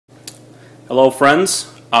Hello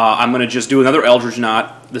friends, I'm going to just do another Eldredge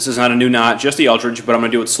knot. This is not a new knot, just the Eldredge, but I'm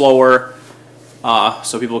going to do it slower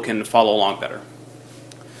so people can follow along better.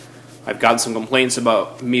 I've gotten some complaints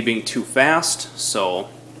about me being too fast, so...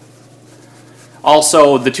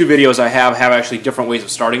 Also, the two videos I have actually different ways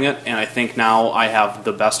of starting it, and I think now I have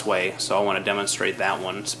the best way, so I want to demonstrate that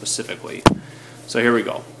one specifically. So here we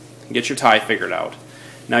go. Get your tie figured out.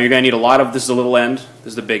 Now you're going to need a lot of, this is the little end, this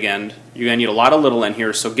is the big end. You're going to need a lot of little end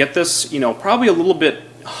here, so get this, probably a little bit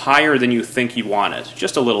higher than you think you want it.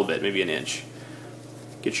 Just a little bit, maybe an inch.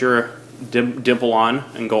 Get your dimple on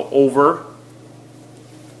and go over.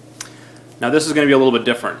 Now this is going to be a little bit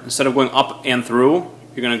different. Instead of going up and through,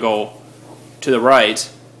 you're going to go to the right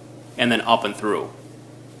and then up and through.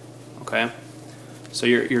 Okay? So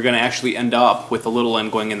you're going to actually end up with the little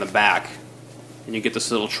end going in the back, and you get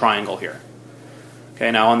this little triangle here. Okay,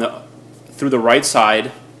 now through the right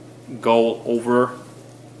side, go over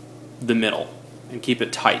the middle and keep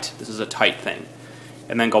it tight. This is a tight thing.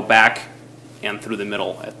 And then go back and through the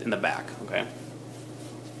middle in the back, okay?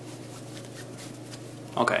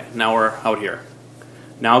 Okay, now we're out here.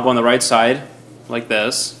 Now go on the right side like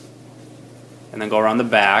this, and then go around the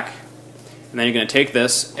back, and then you're going to take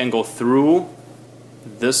this and go through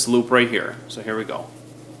this loop right here. So here we go.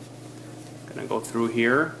 Going to go through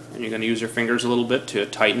here, and you're going to use your fingers a little bit to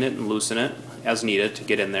tighten it and loosen it as needed to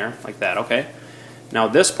get in there, like that, okay? Now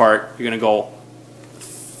this part, you're going to go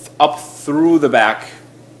up through the back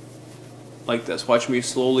like this. Watch me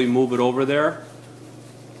slowly move it over there,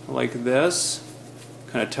 like this.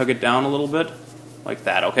 Kind of tug it down a little bit, like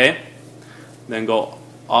that, okay? Then go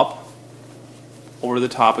up over the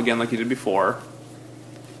top again like you did before,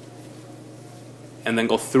 and then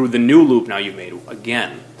go through the new loop now you made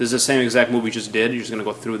again. This is the same exact move we just did. You're just going to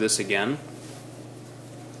go through this again.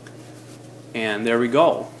 And there we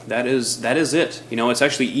go. That is it. It's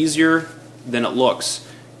actually easier than it looks.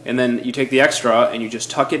 And then you take the extra and you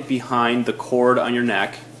just tuck it behind the cord on your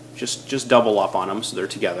neck. Just double up on them so they're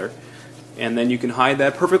together. And then you can hide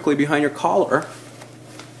that perfectly behind your collar.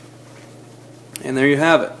 And there you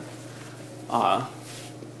have it.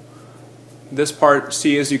 This part,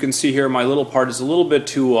 see, as you can see here, my little part is a little bit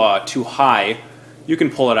too high. You can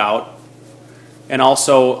pull it out. And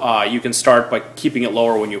also, you can start by keeping it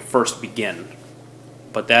lower when you first begin.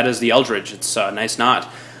 But that is the Eldredge. It's a nice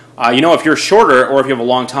knot. If you're shorter or if you have a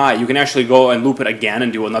long tie, you can actually go and loop it again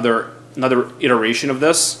and do another iteration of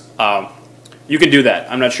this. You can do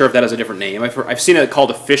that. I'm not sure if that has a different name. I've seen it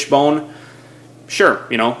called a fishbone. Sure,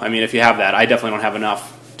 if you have that. I definitely don't have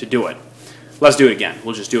enough to do it. Let's do it again.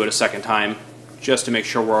 We'll just do it a second time just to make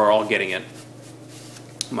sure we're all getting it.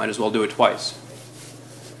 Might as well do it twice.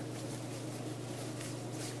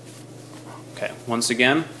 Okay, once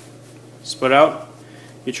again, split out,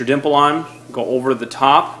 get your dimple on, go over the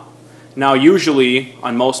top. Now usually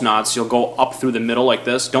on most knots you'll go up through the middle like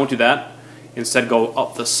this. Don't do that. Instead go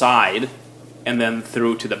up the side and then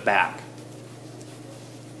through to the back.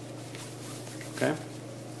 Okay?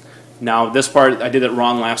 Now this part, I did it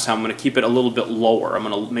wrong last time. I'm going to keep it a little bit lower. I'm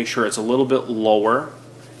going to make sure it's a little bit lower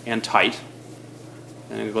and tight.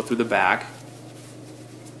 And I'm going to go through the back.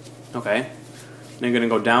 Okay. Then you're going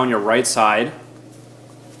to go down your right side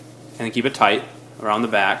and then keep it tight around the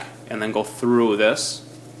back and then go through this.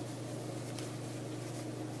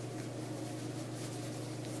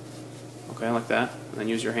 Okay, like that. And then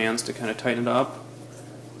use your hands to kind of tighten it up.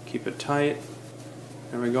 Keep it tight.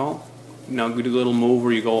 There we go. Now do a little move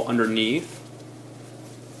where you go underneath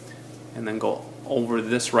and then go over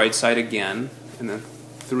this right side again and then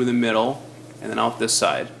through the middle and then out this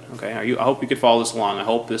side. Okay, I hope you could follow this along. I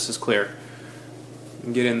hope this is clear.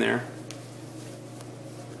 And get in there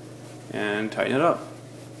and tighten it up.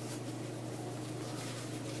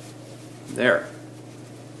 There.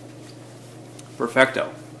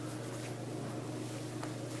 Perfecto.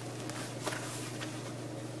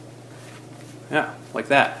 Yeah, like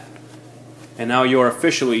that. And now you are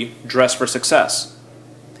officially dressed for success.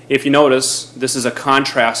 If you notice, this is a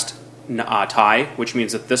contrast tie, which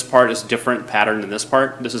means that this part is different pattern than this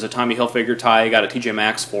part. This is a Tommy Hilfiger tie. I got a TJ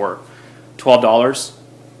Maxx for $12.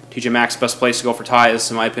 TJ Maxx, best place to go for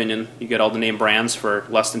ties, in my opinion. You get all the name brands for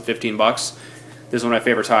less than 15 bucks. This is one of my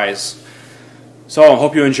favorite ties. So I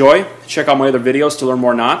hope you enjoy. Check out my other videos to learn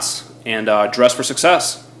more knots and dress for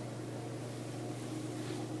success.